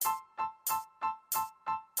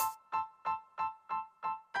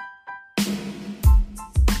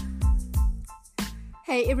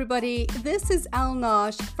Hey everybody, this is Al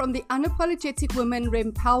Nash from the Unapologetic Women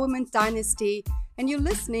Empowerment Dynasty, and you're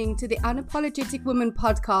listening to the Unapologetic Women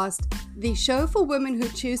podcast, the show for women who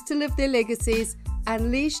choose to live their legacies,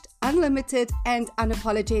 unleashed, unlimited, and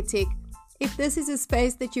unapologetic. If this is a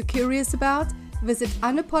space that you're curious about, visit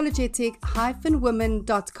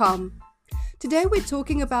unapologetic-women.com. Today we're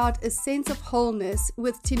talking about a sense of wholeness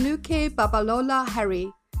with Tinuke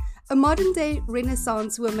Babalola-Harry. A modern-day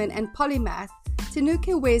Renaissance woman and polymath,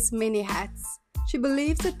 Tinuke wears many hats. She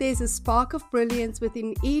believes that there's a spark of brilliance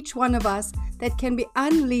within each one of us that can be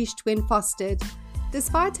unleashed when fostered.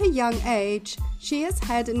 Despite her young age, she has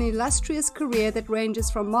had an illustrious career that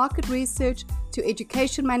ranges from market research to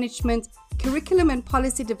education management, curriculum and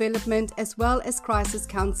policy development, as well as crisis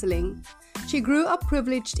counseling. She grew up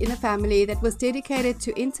privileged in a family that was dedicated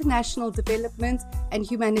to international development and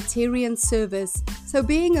humanitarian service, so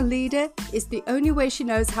being a leader is the only way she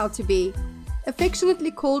knows how to be.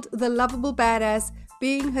 Affectionately called the lovable badass,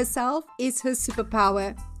 being herself is her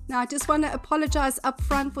superpower. Now, I just want to apologize up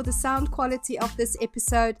front for the sound quality of this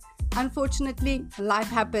episode. Unfortunately, life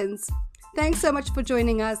happens. Thanks so much for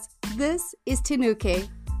joining us. This is Tinuke.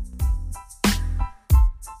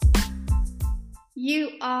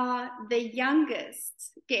 You are the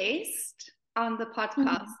youngest guest on the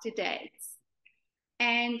podcast to date.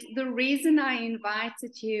 And the reason I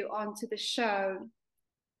invited you onto the show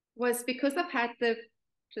was because I've had the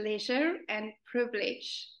pleasure and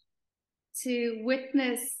privilege to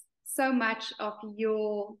witness so much of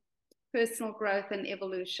your personal growth and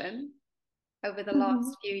evolution over the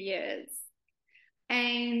last few years.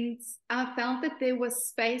 And I felt that there was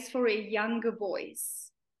space for a younger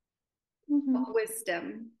voice of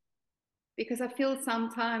wisdom, because I feel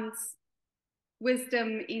sometimes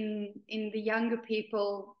wisdom in the younger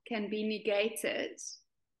people can be negated,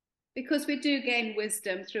 because we do gain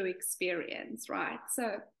wisdom through experience, right?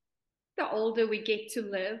 So the older we get to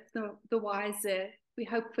live, the wiser we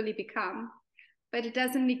hopefully become. But it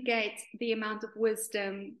doesn't negate the amount of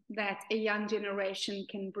wisdom that a young generation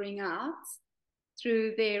can bring out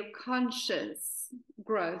through their conscious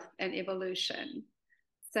growth and evolution.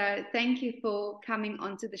 So thank you for coming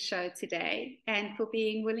onto the show today and for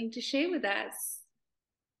being willing to share with us.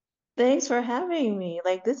 Thanks for having me.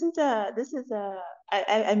 I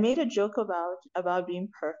made a joke about being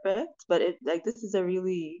perfect, but this is a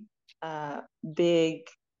really big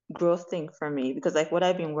growth thing for me, because what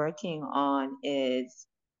I've been working on is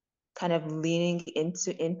kind of leaning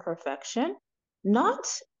into imperfection, not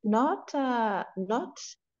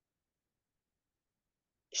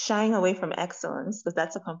shying away from excellence, because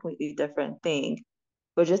that's a completely different thing,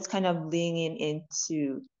 but just kind of leaning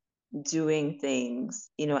into doing things,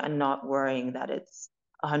 and not worrying that it's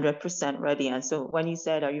 100% ready. And so when you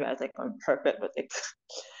said, "Are you?" I was like, "I'm perfect," but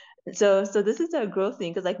so this is a growth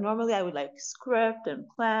thing, because normally I would script and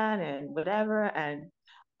plan and whatever, and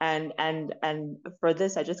for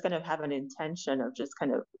this I just kind of have an intention of just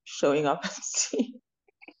kind of showing up and see.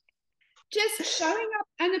 Just showing up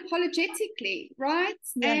unapologetically, right?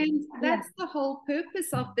 Yeah. And that's the whole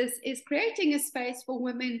purpose of this, is creating a space for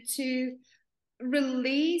women to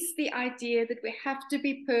release the idea that we have to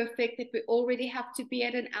be perfect, that we already have to be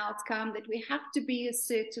at an outcome, that we have to be a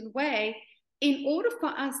certain way in order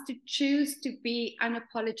for us to choose to be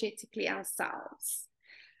unapologetically ourselves.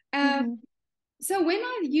 So when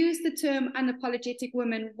I use the term unapologetic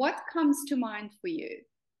women, what comes to mind for you?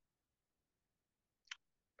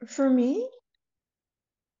 For me,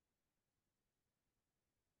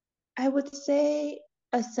 I would say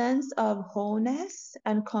a sense of wholeness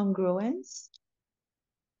and congruence.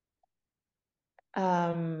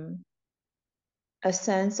 A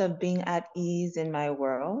sense of being at ease in my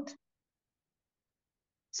world.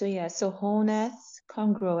 So wholeness,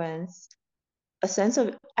 congruence, a sense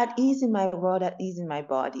of at ease in my world, at ease in my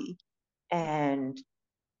body, and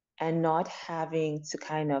not having to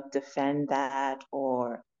kind of defend that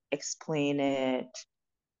or explain it,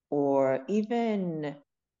 or even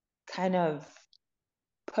kind of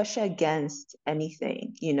push against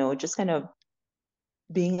anything, just kind of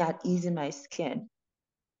being at ease in my skin.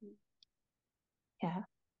 Yeah.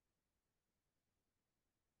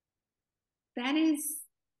 That has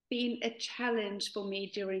been a challenge for me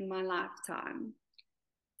during my lifetime.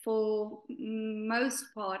 For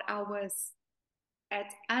most part, I was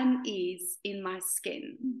at unease in my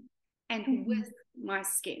skin and with my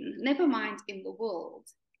skin, never mind in the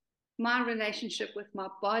world. My relationship with my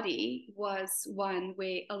body was one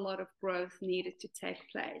where a lot of growth needed to take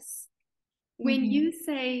place. When you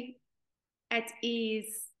say at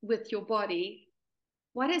ease with your body,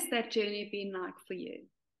 what has that journey been like for you?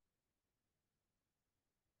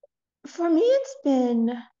 For me, it's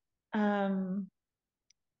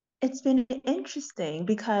been interesting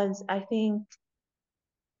because I think,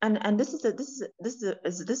 and this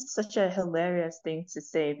is such a hilarious thing to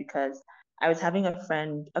say, because I was having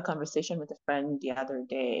a conversation with a friend the other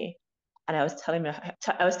day, and I was telling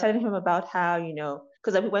him about how,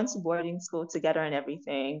 because we went to boarding school together and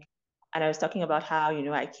everything, and I was talking about how,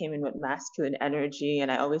 I came in with masculine energy,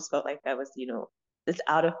 and I always felt like I was, this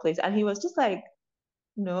out of place, and he was just like,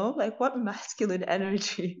 no, like what masculine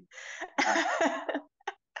energy?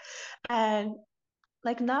 And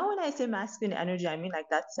like now when I say masculine energy, I mean like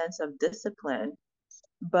that sense of discipline.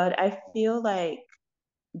 But I feel like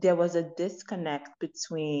there was a disconnect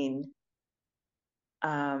between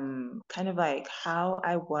kind of like how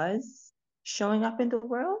I was showing up in the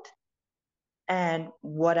world and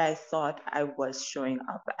what I thought I was showing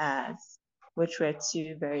up as, which were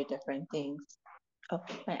two very different things. Oh,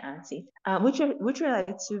 my auntie. Which are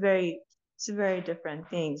like two very different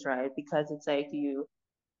things, right? Because it's like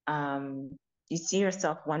um you see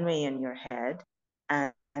yourself one way in your head,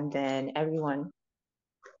 and then everyone,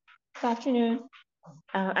 good afternoon,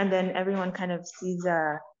 and then everyone kind of sees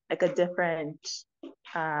like a different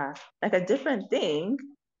like a different thing,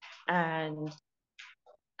 and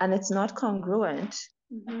it's not congruent.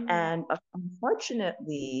 Mm-hmm. And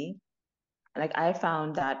unfortunately, like I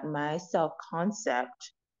found that my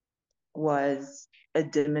self-concept was a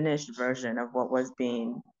diminished version of what was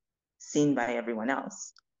being seen by everyone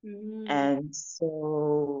else. Mm-hmm. And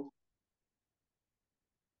so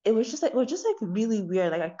it was just like really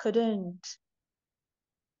weird. Like I couldn't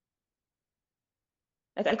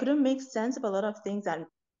make sense of a lot of things that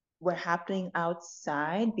were happening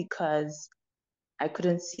outside because I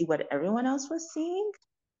couldn't see what everyone else was seeing.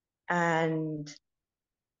 And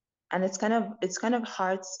it's kind of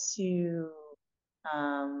hard to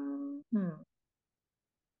um hmm,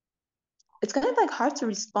 it's kind of like hard to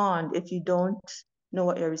respond if you don't know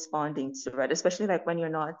what you're responding to, right? Especially like when you're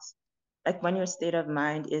not, like when your state of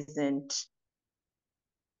mind isn't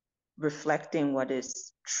reflecting what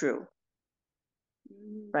is true,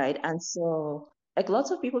 Mm-hmm. right? And so, like,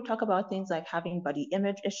 lots of people talk about things like having body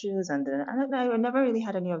image issues, and then I don't know, I never really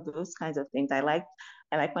had any of those kinds of things. I like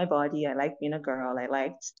my body. I like being a girl. I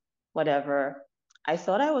liked whatever. I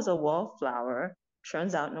thought I was a wallflower.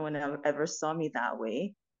 Turns out no one ever saw me that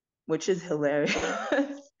way, which is hilarious.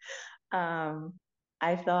 Um,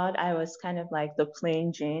 I thought I was kind of like the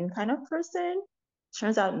plain Jane kind of person.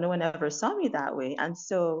 Turns out no one ever saw me that way. And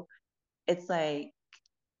so it's like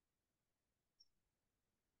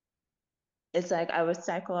it's like I was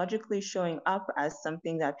psychologically showing up as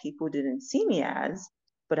something that people didn't see me as,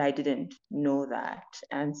 but I didn't know that.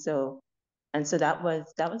 And so that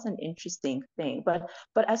was an interesting thing. But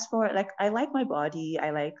as for like, I like my body. I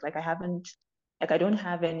haven't, like I don't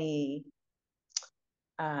have any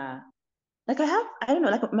uh like I don't know,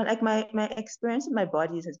 like my experience with my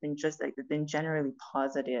bodies has been just like, it's been generally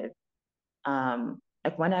positive.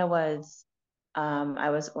 Like when I was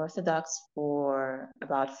Orthodox for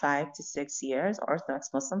about 5 to 6 years, Orthodox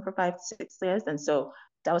Muslim for 5 to 6 years. And so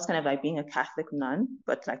that was kind of like being a Catholic nun,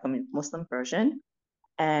 but like a Muslim version.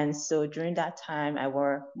 And so during that time, I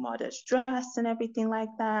wore modest dress and everything like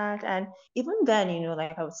that. And even then,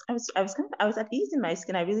 like I was at ease in my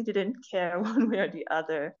skin. I really didn't care one way or the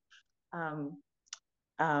other. Um,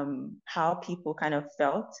 how people kind of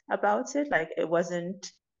felt about it. Like it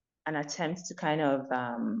wasn't an attempt to kind of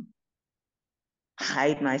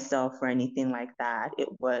hide myself or anything like that. It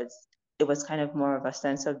was kind of more of a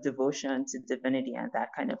sense of devotion to divinity and that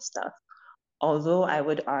kind of stuff. Although I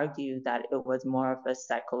would argue that it was more of a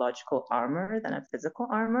psychological armor than a physical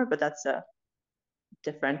armor, but that's a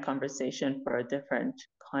different conversation for a different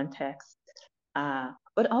context.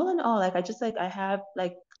 But all in all, like I have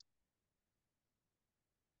like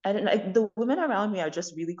I don't like the women around me are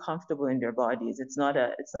just really comfortable in their bodies. It's not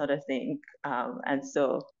a thing. And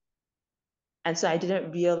so I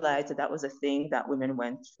didn't realize that that was a thing that women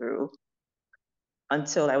went through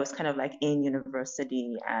until I was kind of like in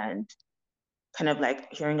university and kind of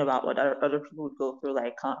like hearing about what other people would go through,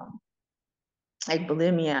 like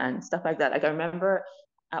bulimia and stuff like that. Like I remember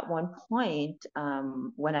at one point,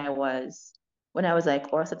 when I was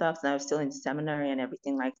like Orthodox and I was still in seminary and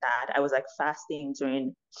everything like that, I was like fasting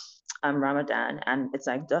during Ramadan, and it's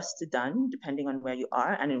like dusk to dawn, depending on where you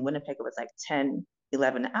are. And in Winnipeg, it was like 10,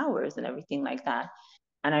 11 hours and everything like that.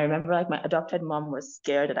 And I remember like my adopted mom was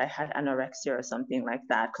scared that I had anorexia or something like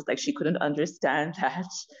that, because like she couldn't understand that.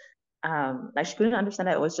 Like she couldn't understand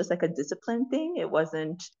that it was just like a discipline thing. It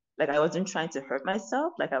wasn't like I wasn't trying to hurt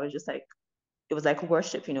myself. Like I was just like, it was like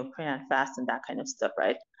worship, pray and fast and that kind of stuff,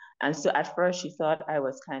 right? And so at first she thought I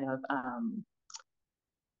was kind of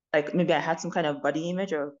like maybe I had some kind of body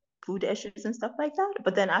image or food issues and stuff like that.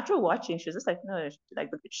 But then after watching, she was just like, no, like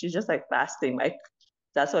she's just like fasting. Like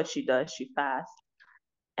that's what she does. She fasts.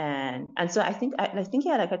 And so I think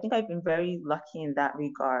yeah, like I think I've been very lucky in that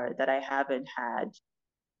regard that I haven't had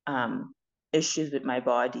um issues with my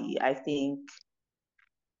body. I think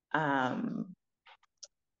um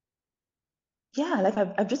yeah, like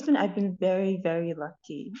I've been very, very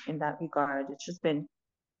lucky in that regard. It's been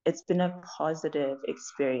a positive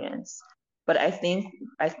experience. But I think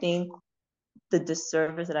the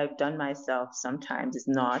disservice that I've done myself sometimes is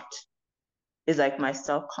like my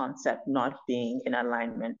self-concept not being in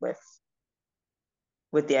alignment with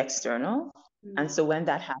the external. And so when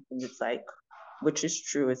that happens, it's like, which is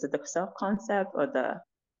true? Is it the self-concept or the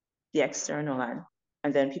external one?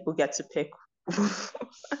 And then people get to pick.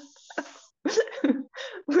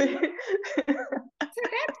 So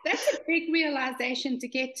that's a big realization to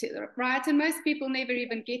get to, right? And most people never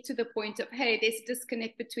even get to the point of, hey, there's a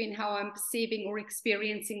disconnect between how I'm perceiving or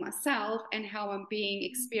experiencing myself and how I'm being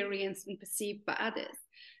experienced and perceived by others.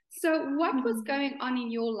 So what was going on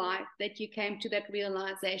in your life that you came to that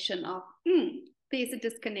realization of, there's a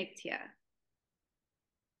disconnect here?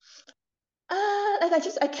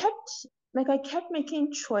 Like I kept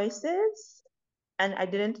making choices and I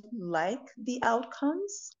didn't like the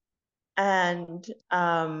outcomes. And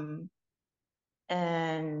and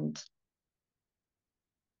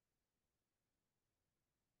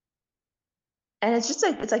and it's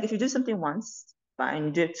like if you do something once, fine.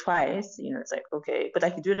 You do it twice, you know, it's like okay. But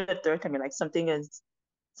like you do it a third time, you're like something is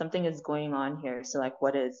going on here. So like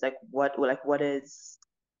what is the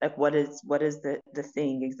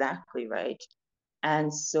thing exactly, right?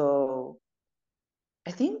 And so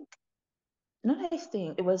I think not I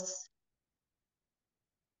think it was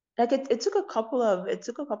like it took a couple of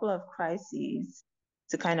crises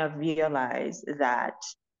to kind of realize that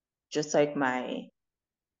just like my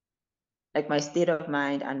state of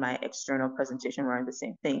mind and my external presentation weren't the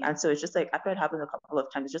same thing. And so it's just like after it happened a couple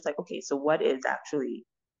of times, it's just like, okay, so what is actually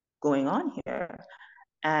going on here?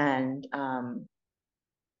 And um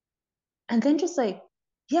and then just like,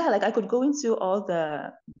 yeah, like I could go into all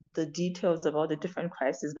the details of all the different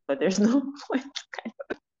crises, but there's no point kind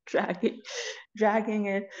of dragging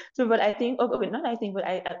it. So but I think okay, not I think, but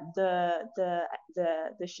I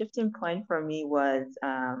the shifting point for me was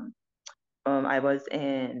I was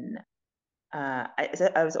in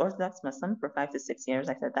I was Orthodox Muslim for 5 to 6 years.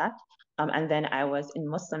 I said that, and then I was in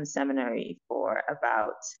Muslim seminary for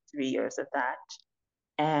about 3 years of that.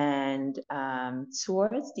 And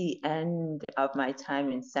towards the end of my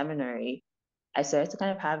time in seminary, I started to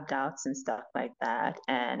kind of have doubts and stuff like that.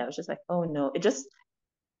 And I was just like, oh no, it just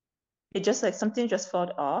like something just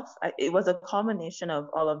felt off. It was a culmination of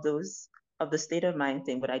all of those of the state of mind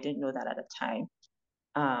thing, but I didn't know that at the time.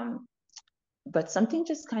 Um, but something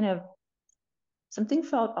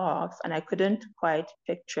felt off and I couldn't quite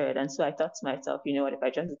picture it. And so I thought to myself, you know what, if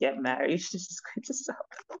I just get married, this is going to solve.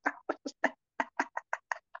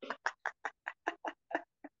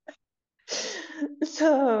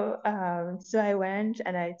 So I went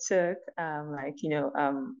and I took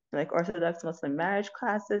like Orthodox Muslim marriage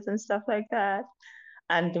classes and stuff like that.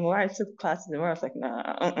 And the more I took classes, the more I was like,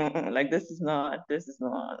 nah, like this is not,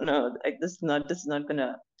 no, like this is not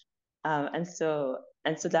gonna. And so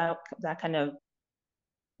that kind of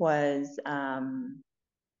was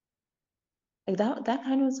like that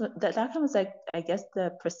kind of was like I guess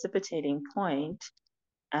the precipitating point.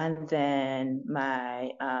 And then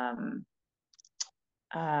my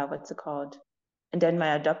what's it called? And then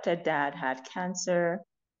my adopted dad had cancer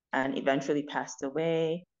and eventually passed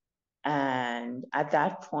away. And at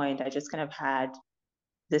that point, I just kind of had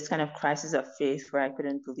this kind of crisis of faith where I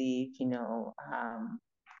couldn't believe,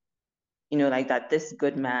 like that this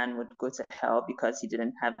good man would go to hell because he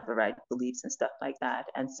didn't have the right beliefs and stuff like that.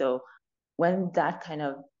 And so when that kind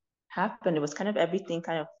of happened, it was kind of everything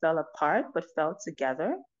kind of fell apart but fell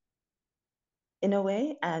together in a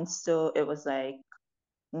way. And so it was like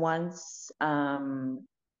once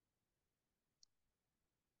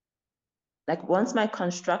once my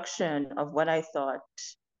construction of what I thought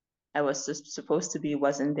I was supposed to be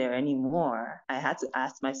wasn't there anymore, I had to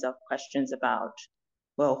ask myself questions about,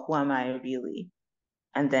 well, who am I really?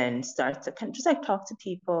 And then start to kind of just like talk to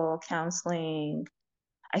people, counseling.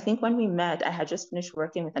 I think when we met, I had just finished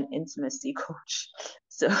working with an intimacy coach.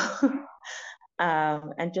 So,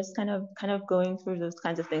 and just kind of going through those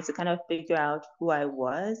kinds of things to kind of figure out who I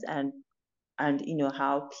was and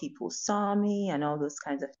how people saw me and all those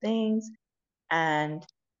kinds of things. And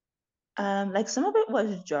Like some of it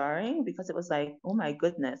was jarring because it was like, oh my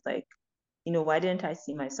goodness, like, why didn't I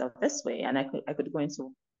see myself this way? And I could go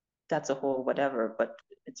into that's a whole whatever, but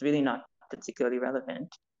it's really not particularly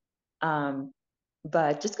relevant. Um,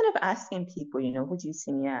 but just kind of asking people, who do you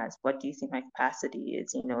see me as? What do you think my capacity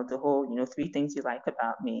is? The whole, three things you like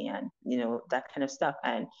about me, and that kind of stuff.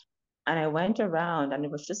 And I went around, and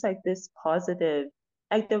it was just like this positive,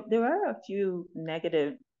 like there were a few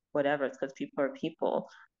negative whatevers because people are people,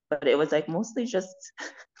 but it was like mostly just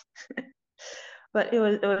but it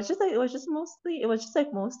was just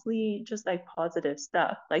just like positive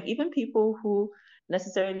stuff. Like even people who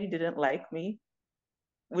necessarily didn't like me,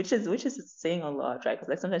 which is saying a lot, right? Because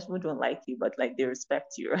like sometimes people don't like you, but like they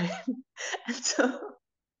respect you, right? and so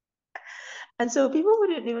and so people who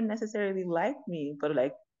didn't even necessarily like me, but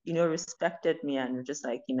like respected me and were just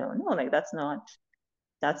like no, like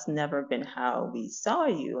that's never been how we saw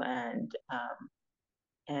you, and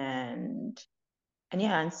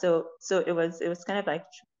yeah, and so it was kind of like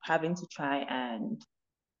having to try and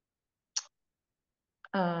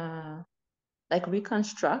uh like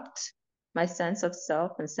reconstruct my sense of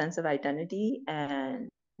self and sense of identity. And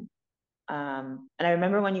I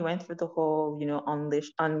remember when you went through the whole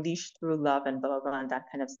unleash through love and blah blah blah and that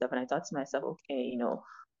kind of stuff, and I thought to myself, okay,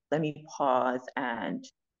 let me pause and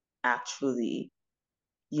actually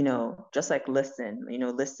just like listen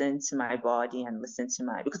to my body and listen to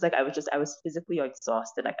my, because like I was physically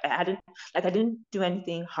exhausted. Like I didn't do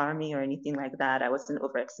anything harmy or anything like that. I wasn't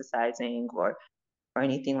over exercising or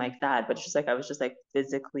anything like that, but it's just like I was just like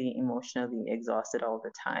physically, emotionally exhausted all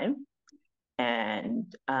the time. And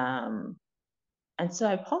so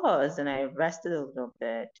I paused and I rested a little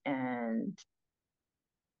bit and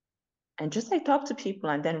just like talked to people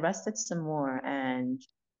and then rested some more and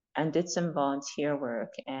did some volunteer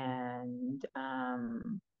work and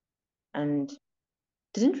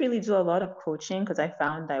didn't really do a lot of coaching because I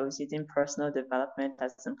found I was using personal development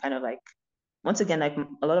as some kind of like, once again, like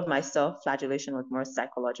a lot of my self-flagellation was more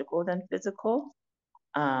psychological than physical.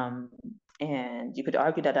 Um, and you could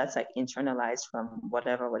argue that that's like internalized from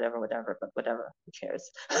whatever, but whatever, who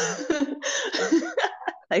cares?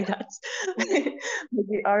 Like that's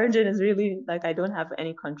the origin is really like I don't have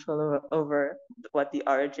any control over what the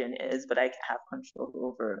origin is, but I have control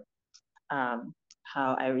over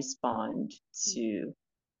how I respond to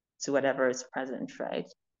whatever is present, right?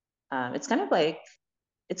 It's kind of like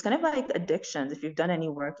addictions. If you've done any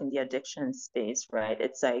work in the addiction space, right?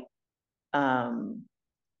 It's like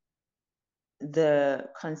the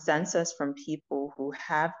consensus from people who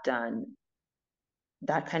have done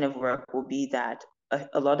that kind of work will be that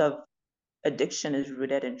a lot of addiction is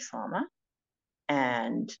rooted in trauma,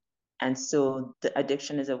 and so the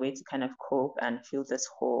addiction is a way to kind of cope and feel this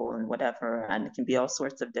hole and whatever, and it can be all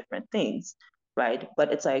sorts of different things, right?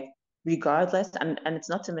 But it's like regardless, and it's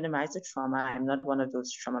not to minimize the trauma. I'm not one of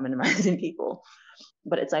those trauma minimizing people,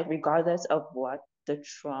 but it's like regardless of what the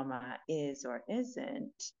trauma is or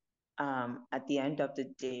isn't, at the end of the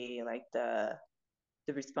day, like the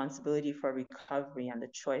responsibility for recovery and the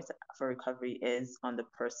choice for recovery is on the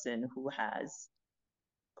person who has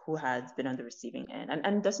been on the receiving end.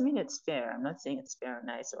 And it doesn't mean it's fair. I'm not saying it's fair or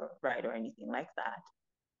nice or right or anything like that.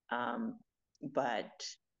 But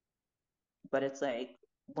it's like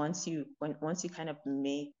once you kind of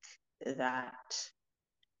make that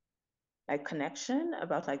like connection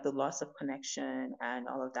about like the loss of connection and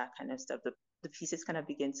all of that kind of stuff, the pieces kind of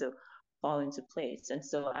begin to fall into place. And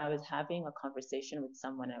so I was having a conversation with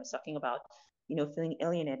someone. I was talking about, feeling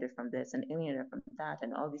alienated from this and alienated from that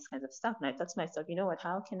and all these kinds of stuff. And I thought to myself, you know what,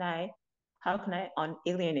 how can I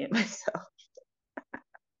unalienate myself?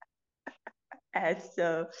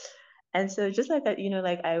 And so just like that,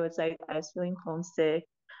 like I was feeling homesick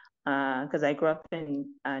because I grew up in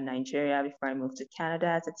Nigeria before I moved to Canada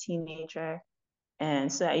as a teenager.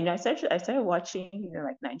 And so, I started watching,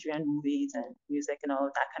 like Nigerian movies and music and all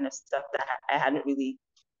of that kind of stuff that I hadn't really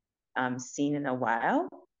seen in a while.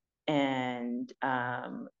 And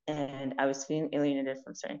I was feeling alienated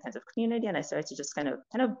from certain kinds of community, and I started to just kind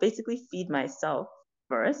of basically feed myself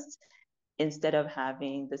first instead of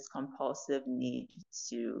having this compulsive need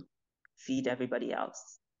to feed everybody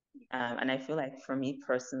else. And I feel like for me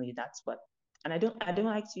personally, that's what, and I don't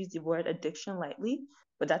like to use the word addiction lightly,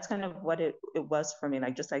 but that's kind of what it was for me.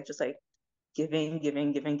 Like just like giving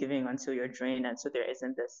until you're drained, and so there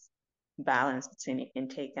isn't this balance between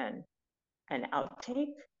intake and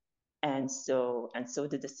outtake. And so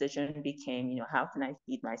the decision became, how can I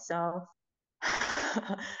feed myself?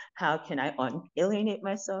 How can I unalienate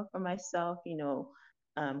myself from myself?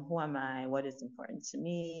 Who am I? What is important to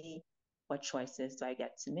me? What choices do I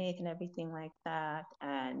get to make and everything like that?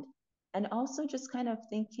 and also just kind of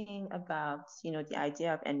thinking about, the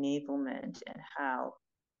idea of enablement and how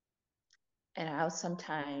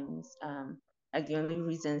sometimes, like the only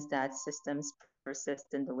reasons that systems persist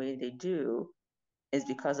in the way they do is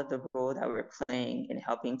because of the role that we're playing in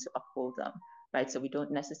helping to uphold them, right? So we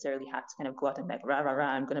don't necessarily have to kind of go out and like, rah, rah, rah,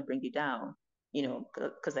 I'm going to bring you down,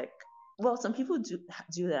 because like, well, some people do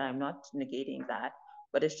that. I'm not negating that,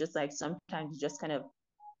 but it's just like sometimes you just kind of,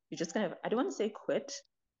 I don't want to say quit,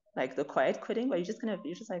 like the quiet quitting, but you're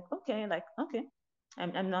just like, okay,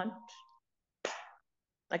 I'm not,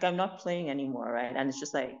 like, I'm not playing anymore, right? And it's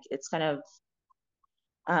just like, it's kind of,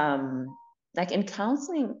 um, like in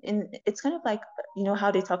counseling, it's kind of like,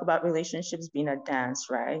 how they talk about relationships being a dance,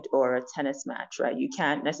 right? Or a tennis match, right? You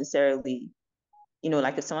can't necessarily,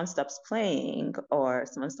 like if someone stops playing or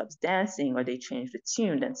someone stops dancing or they change the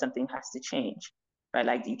tune, then something has to change, right?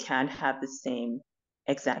 Like you can't have the same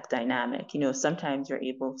exact dynamic. Sometimes you're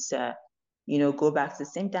able to, go back to the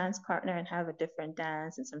same dance partner and have a different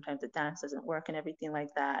dance, and sometimes the dance doesn't work and everything like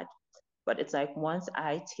that. But it's like once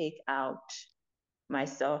I take out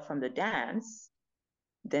myself from the dance,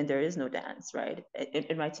 then there is no dance, right?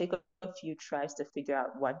 It might take a few tries to figure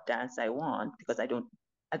out what dance I want, because I don't,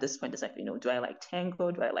 at this point, it's like, do I like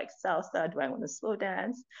tango? Do I like salsa? Do I want to slow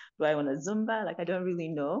dance? Do I want to Zumba? Like, I don't really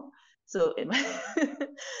know. So it might,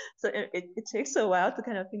 so it takes a while to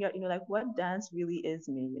kind of figure out, like what dance really is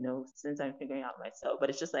me, since I'm figuring out myself. But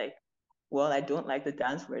it's just like, well, I don't like the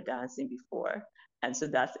dance we were dancing before. And so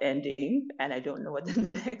that's ending. And I don't know what the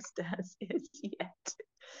next dance is yet.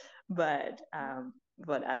 But I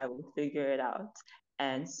will figure it out.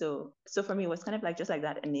 And so for me, it was kind of like just like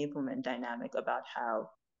that enablement dynamic about how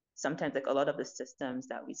sometimes like a lot of the systems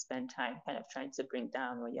that we spend time kind of trying to bring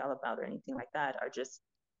down or yell about or anything like that are just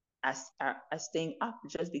as staying up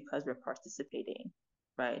just because we're participating,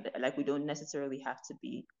 right? Like we don't necessarily have to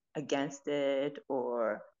be against it,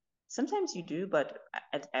 or sometimes you do, but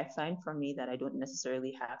I find for me that I don't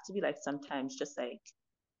necessarily have to be. Like sometimes just like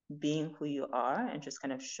being who you are and just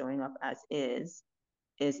kind of showing up as is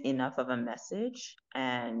enough of a message.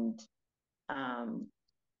 And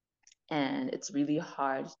it's really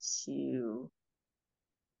hard to,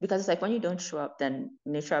 because it's like when you don't show up, then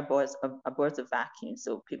nature abhors a vacuum,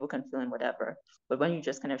 so people can fill in whatever. But when you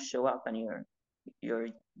just kind of show up and you're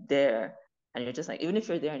there, and you're just like, even if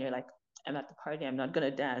you're there and you're like, I'm at the party, I'm not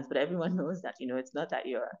gonna dance, but everyone knows that, it's not that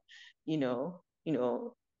you're, you know,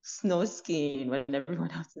 snow skiing when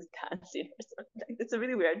everyone else is dancing or something. Like, it's a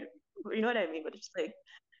really weird, you know what I mean? But it's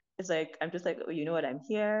like I'm just like, oh, you know what, I'm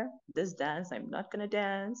here. This dance, I'm not gonna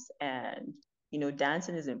dance, and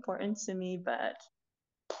dancing is important to me, but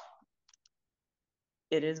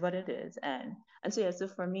it is what it is. And so yeah, so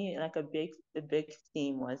for me, like the big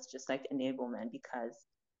theme was just like enablement, because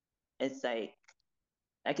it's like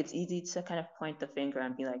it's easy to kind of point the finger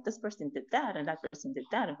and be like, this person did that and that person did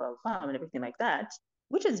that and blah blah, blah and everything like that,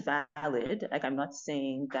 which is valid. Like I'm not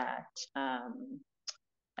saying that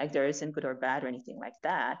like there isn't good or bad or anything like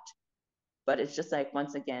that, but it's just like,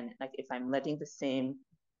 once again, like if I'm letting the same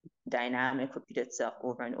dynamic repeat itself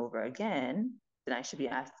over and over again, then I should be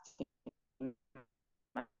asking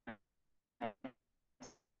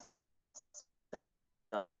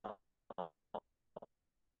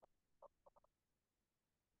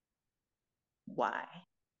why.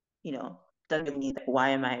 Doesn't really mean, like, why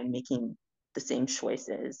am I making the same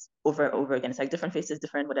choices over and over again? It's like different faces,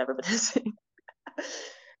 different whatever, but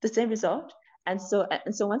the same result. And so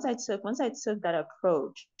once I took that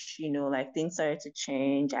approach, like things started to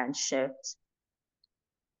change and shift.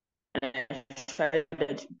 And I tried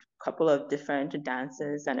a couple of different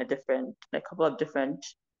dances and a couple of different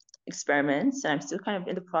experiments, and I'm still kind of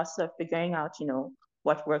in the process of figuring out,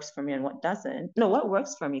 what works for me and what doesn't. No, what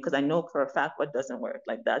works for me, because I know for a fact what doesn't work.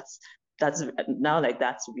 Like that's now, like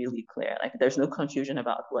that's really clear. Like there's no confusion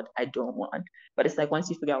about what I don't want. But it's like once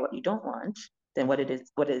you figure out what you don't want, then what is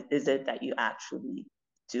it that you actually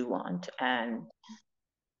do want? And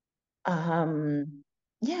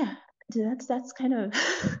yeah, that's kind of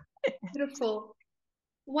Beautiful.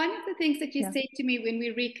 One of the things that you yeah. said to me when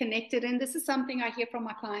we reconnected, and this is something I hear from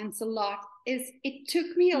my clients a lot, is it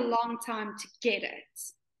took me a long time to get it.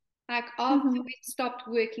 Like after Mm-hmm. we stopped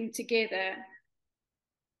working together,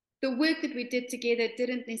 the work that we did together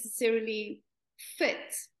didn't necessarily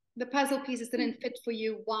fit. The puzzle pieces didn't fit for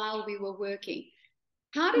you while we were working.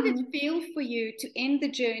 How did it Mm-hmm. feel for you to end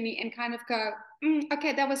the journey and kind of go,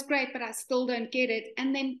 okay, that was great, but I still don't get it,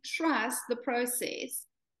 and then trust the process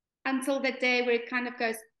until the day where it kind of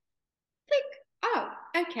goes, click, oh,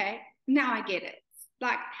 okay, now I get it.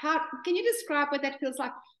 Like, how can you describe what that feels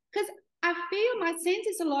like? Because I feel my sense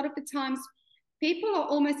is a lot of the times people are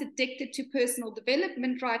almost addicted to personal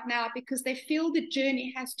development right now because they feel the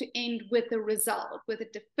journey has to end with a result, with a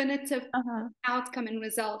definitive outcome and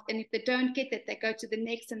result. And if they don't get that, they go to the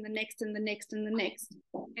next and the next and the next and the next.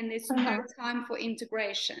 And there's no time for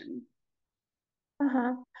integration.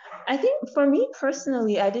 I think for me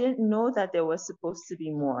personally, I didn't know that there was supposed to be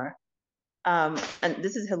more. And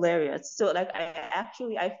this is hilarious. So like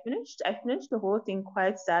I finished the whole thing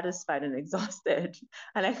quite satisfied and exhausted.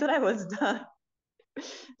 And I thought I was done.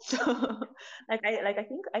 So I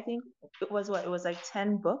think it was like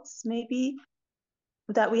 10 books maybe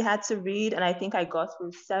that we had to read, and I think I got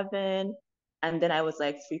through 7, and then I was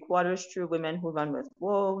like 3/4 through Women Who Run with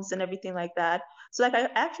Wolves and everything like that. So like I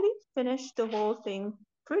actually finished the whole thing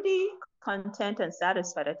pretty content and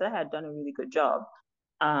satisfied. I thought I had done a really good job.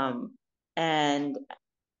 And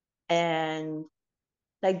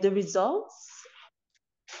like the results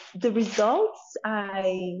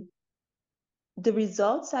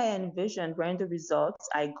I envisioned weren't the results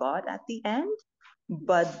I got at the end,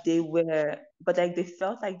 but they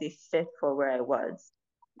felt like they fit for where I was.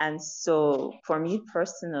 And so for me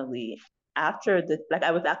personally, after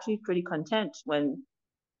I was actually pretty content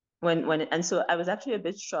and so I was actually a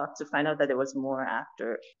bit shocked to find out that there was more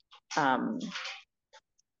after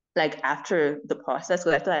after the process,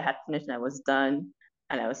 because I thought I had finished and I was done,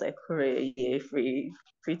 and I was like, hooray, yay, free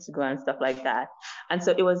to go and stuff like that. And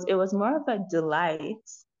so it was more of a delight,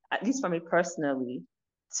 at least for me personally,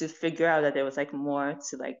 to figure out that there was like more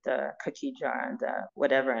to like the cookie jar and the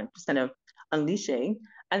whatever, and just kind of unleashing.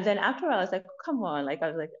 And then after I was like, come on, like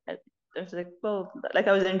I was like, well, like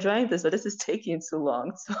I was enjoying this, but this is taking too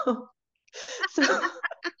long. So so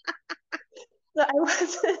I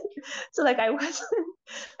wasn't I wasn't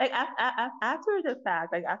like after the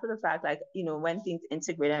fact, like, you know, when things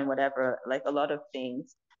integrated and whatever, like a lot of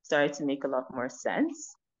things started to make a lot more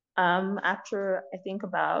sense after I think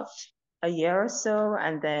about a year or so.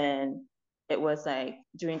 And then it was like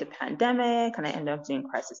during the pandemic, and I ended up doing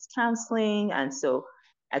crisis counseling, and so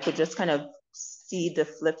I could just kind of see the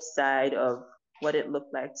flip side of what it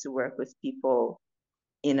looked like to work with people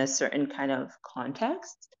in a certain kind of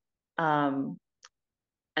context.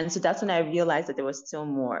 And so that's when I realized that there was still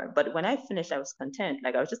more. But when I finished, I was content.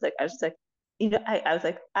 Like I was just like, you know, I was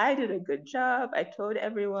like, I did a good job. I told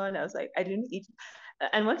everyone. I was like, I didn't eat.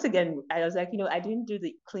 And once again, I was like, you know, I didn't do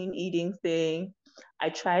the clean eating thing. I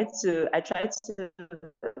tried to I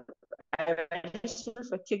registered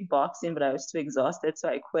for kickboxing, but I was too exhausted, so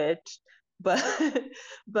I quit. But I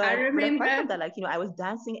but apart remember. from that, like, you know, I was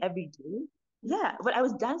dancing every day. Yeah, but I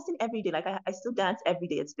was dancing every day. Like I still dance every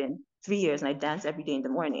day. It's been 3 years and I dance every day in the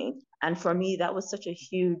morning. And for me, that was such a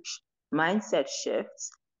huge mindset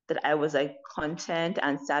shift that I was like content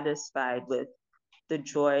and satisfied with the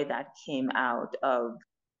joy that came out of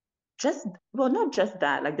just, well, not just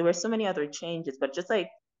that, like there were so many other changes, but just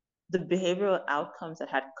like the behavioral outcomes that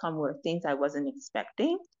had come were things I wasn't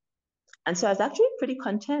expecting. And so I was actually pretty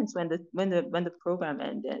content when the program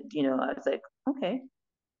ended. You know, I was like, okay,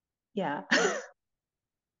 yeah.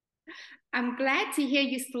 I'm glad to hear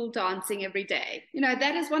you're still dancing every day. You know,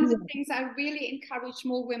 that is one of the things I really encourage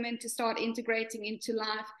more women to start integrating into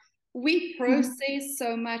life. We process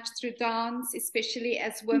so much through dance, especially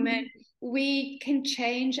as women. We can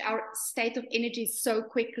change our state of energy so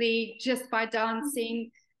quickly just by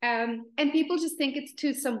dancing. And people just think it's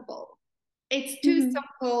too simple. It's too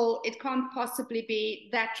simple. It can't possibly be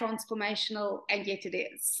that transformational, and yet it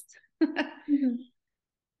is.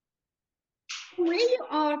 Where you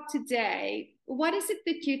are today, what is it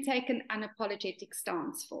that you take an unapologetic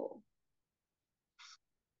stance for?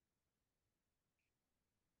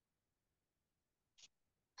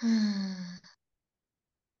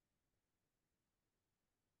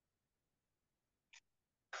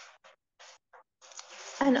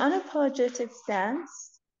 An unapologetic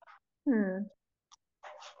stance.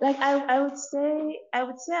 Like I would say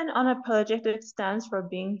an unapologetic stance for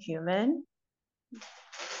being human.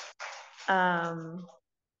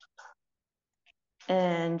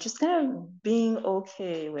 And just kind of being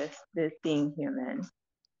okay with being human,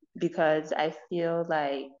 because I feel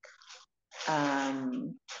like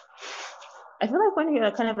when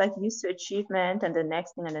you're kind of like used to achievement and the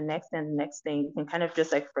next thing and the next thing and the next thing, you can kind of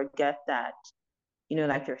just like forget that, you know,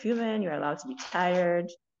 like you're human, you're allowed to be tired,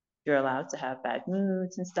 you're allowed to have bad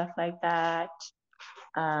moods and stuff like that.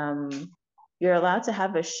 You're allowed to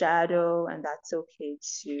have a shadow, and that's okay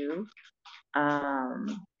too.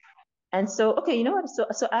 And so, okay, you know what?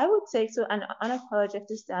 So I would say, so an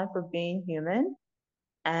unapologetic stand for being human,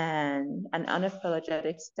 and an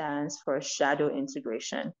unapologetic stance for shadow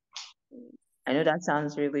integration. I know that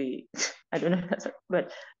sounds really I don't know if that's but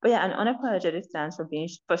yeah, and unapologetic stands for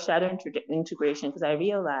shadow integration, because I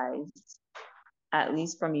realized, at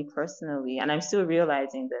least for me personally, and I'm still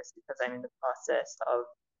realizing this because I'm in the process of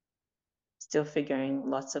still figuring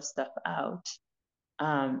lots of stuff out.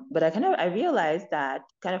 But I realized that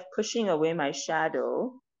kind of pushing away my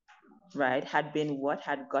shadow, right, had been what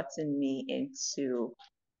had gotten me into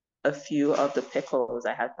a few of the pickles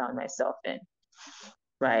I had found myself in,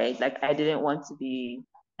 right? Like I didn't want to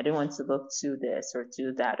look to this or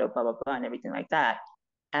to that or blah, blah, blah, and everything like that.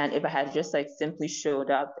 And if I had just like simply showed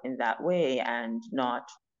up in that way and not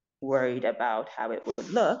worried about how it would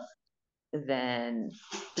look, then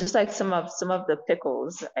just like some of the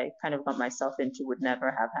pickles I kind of got myself into would never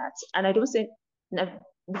have had. And I don't say never,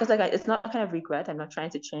 because it's not kind of regret. I'm not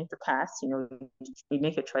trying to change the past. You know, you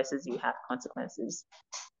make your choices, you have consequences,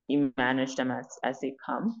 you manage them as they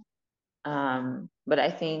come. But I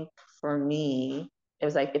think for me, it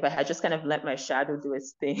was like if I had just kind of let my shadow do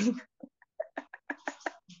its thing,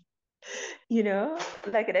 you know,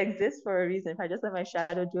 like it exists for a reason. If I just let my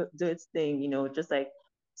shadow do its thing, you know, just like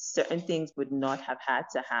certain things would not have had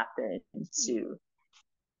to happen to,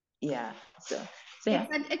 yeah. So yeah.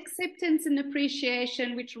 It's that acceptance and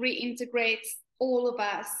appreciation which reintegrates all of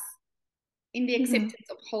us in the acceptance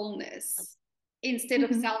of wholeness, instead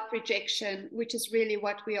of self-rejection, which is really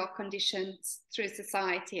what we are conditioned through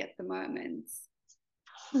society at the moment.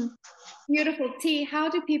 Beautiful. T, how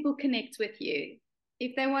do people connect with you?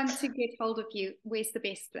 If they want to get hold of you, where's the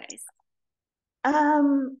best place?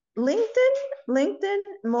 LinkedIn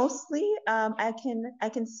mostly. I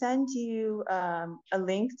can send you a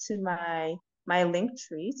link to my link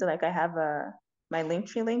tree. So like I have my link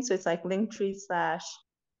tree link. So it's like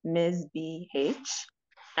Linktree/Ms. BH.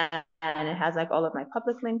 And it has like all of my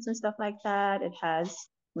public links and stuff like that. It has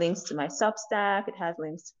links to my Substack. It has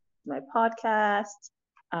links to my podcast.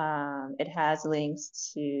 It has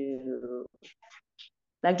links to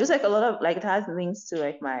like just like a lot of like it has links to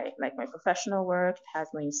like my professional work. It has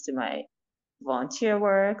links to my volunteer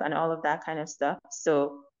work and all of that kind of stuff.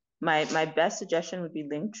 So my best suggestion would be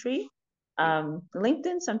Linktree.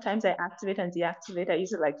 LinkedIn, sometimes I activate and deactivate. I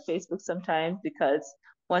use it like Facebook sometimes because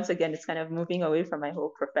once again, it's kind of moving away from my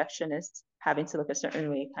whole perfectionist, having to look a certain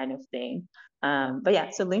way kind of thing. But yeah,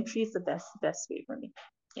 so Linktree is the best way for me.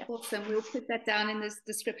 Yeah. Awesome. We'll put that down in this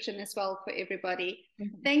description as well for everybody.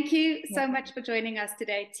 Thank you so much for joining us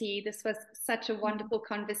today, T. This was such a wonderful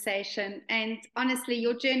conversation. And honestly,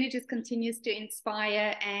 your journey just continues to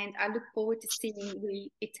inspire, and I look forward to seeing where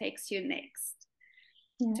it takes you next.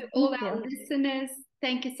 To all our listeners,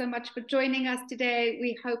 thank you so much for joining us today.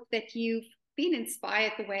 We hope that you've been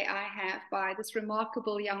inspired the way I have by this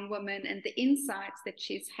remarkable young woman and the insights that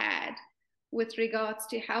she's had with regards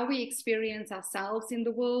to how we experience ourselves in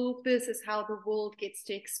the world versus how the world gets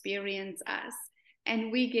to experience us.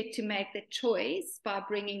 And we get to make the choice by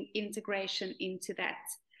bringing integration into that.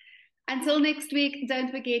 Until next week,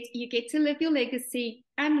 don't forget, you get to live your legacy,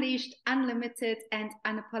 unleashed, unlimited, and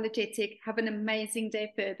unapologetic. Have an amazing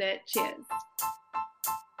day further. Cheers.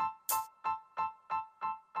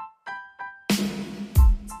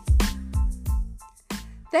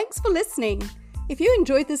 Thanks for listening. If you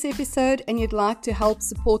enjoyed this episode and you'd like to help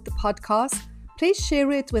support the podcast, please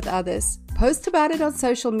share it with others, post about it on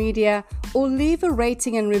social media, or leave a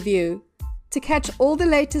rating and review. To catch all the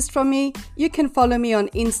latest from me, you can follow me on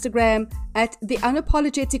Instagram at The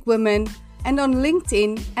Unapologetic Woman and on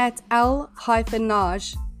LinkedIn at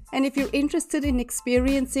L-Naj. And if you're interested in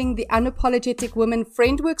experiencing the Unapologetic Woman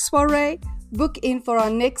Friendwork Soiree, book in for our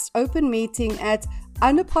next open meeting at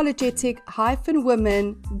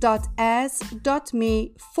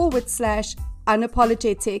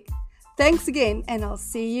unapologetic-women.as.me/unapologetic. Thanks again, and I'll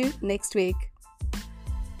see you next week.